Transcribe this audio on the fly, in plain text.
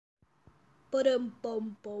Ba-dum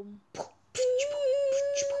bum bum.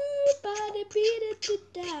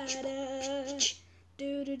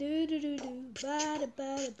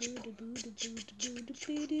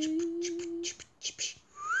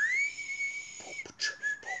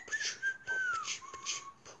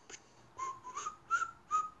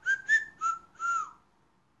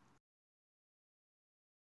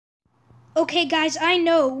 Okay, guys, I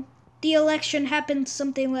know the election happened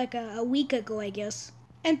something like a week ago, I guess.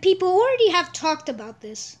 And people already have talked about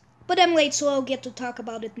this. But I'm late, so I'll get to talk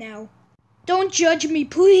about it now. Don't judge me,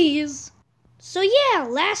 please. So yeah,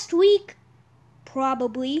 last week,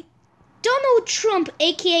 probably, Donald Trump,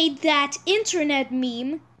 aka that internet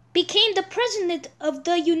meme, became the president of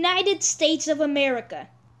the United States of America.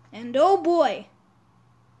 And oh boy,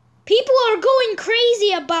 people are going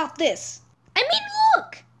crazy about this. I mean,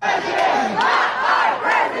 look! President, not our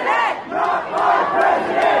president! Not our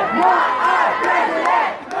president! Not our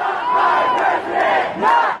president! Not our president!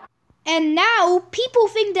 Not! And now people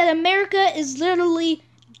think that America is literally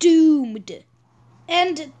doomed.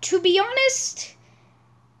 And to be honest,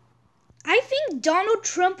 I think Donald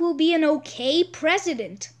Trump will be an okay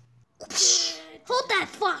president. Hold that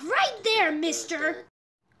thought right there, mister.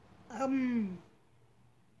 Who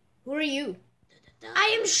are you?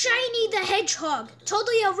 I am Shiny the Hedgehog,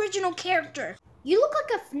 totally original character. You look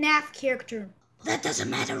like a FNAF character. That doesn't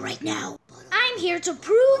matter right now. I'm here to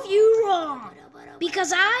prove you wrong,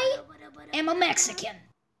 because I am a Mexican.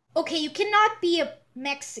 Okay, you cannot be a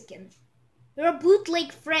Mexican. You're a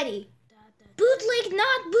bootleg Freddy. Bootleg,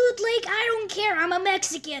 not bootleg, I don't care, I'm a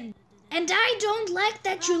Mexican. And I don't like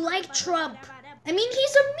that you like Trump. I mean,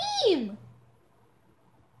 he's a meme.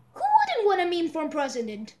 Who wouldn't want a meme for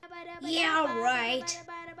president? Yeah, right.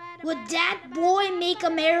 Would that boy make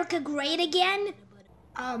America great again?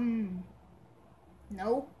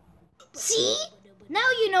 No. See? Now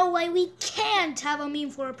you know why we can't have a meme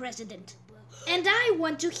for a president. And I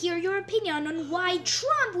want to hear your opinion on why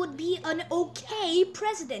Trump would be an okay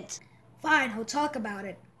president. Fine, I'll talk about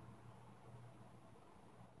it.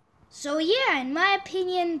 So yeah, in my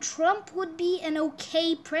opinion, Trump would be an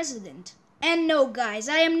okay president. And no, guys,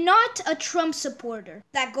 I am not a Trump supporter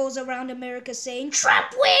that goes around America saying, Trump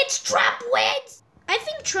wins! Trump wins! I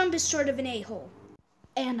think Trump is sort of an a-hole.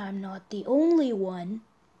 And I'm not the only one.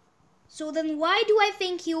 So then why do I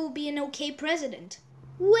think he will be an okay president?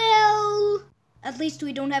 Well, at least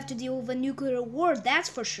we don't have to deal with a nuclear war, that's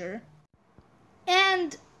for sure.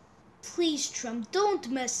 And please, Trump, don't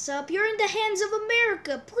mess up. You're in the hands of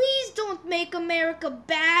America. Please don't make America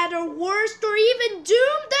bad or worse or even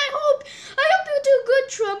doomed. I hope you do good,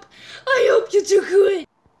 Trump. I hope you do good.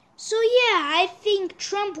 So yeah, I think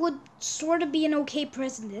Trump would sort of be an okay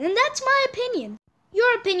president. And that's my opinion.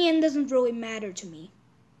 Your opinion doesn't really matter to me.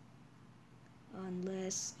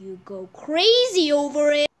 Unless you go crazy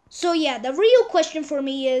over it. So yeah, the real question for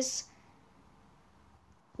me is,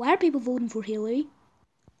 why are people voting for Hillary?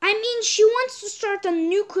 I mean, she wants to start a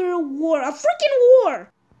nuclear war, a freaking war!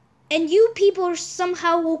 And you people are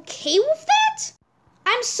somehow okay with that?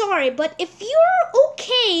 I'm sorry, but if you're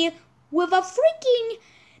okay with a freaking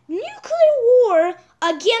nuclear war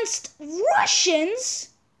against Russians,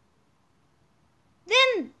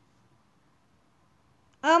 then,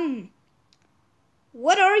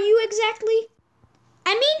 what are you exactly?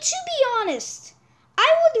 I mean, to be honest,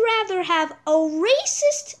 I would rather have a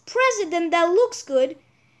racist president that looks good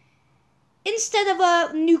instead of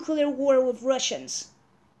a nuclear war with Russians.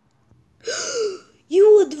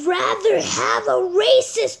 You would rather have a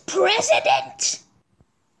racist president?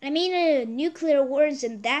 I mean, a nuclear war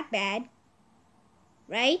isn't that bad,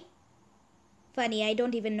 right? Funny, I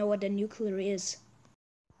don't even know what a nuclear is.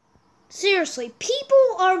 Seriously,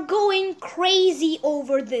 people are going crazy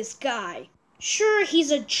over this guy. Sure,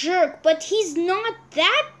 he's a jerk, but he's not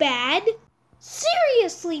that bad.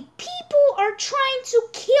 Seriously, people are trying to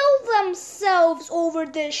kill themselves over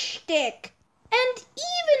this shtick. And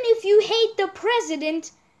even if you hate the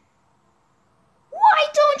president, why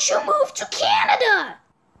don't you move to Canada?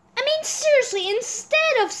 I mean, seriously,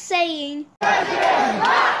 instead of saying, President,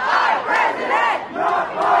 not our president! Not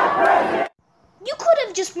our president! You could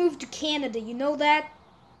have just moved to Canada, you know that?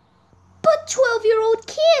 But 12-year-old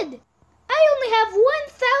kid, I only have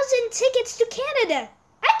 1,000 tickets to Canada.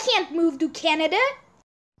 I can't move to Canada.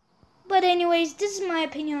 But anyways, this is my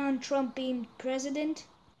opinion on Trump being president.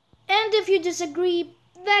 And if you disagree,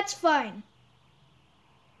 that's fine.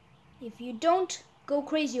 If you don't, go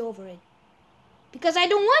crazy over it. Because I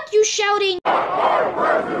don't want you shouting, "Our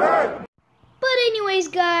president!" But anyways,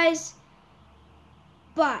 guys,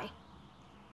 bye.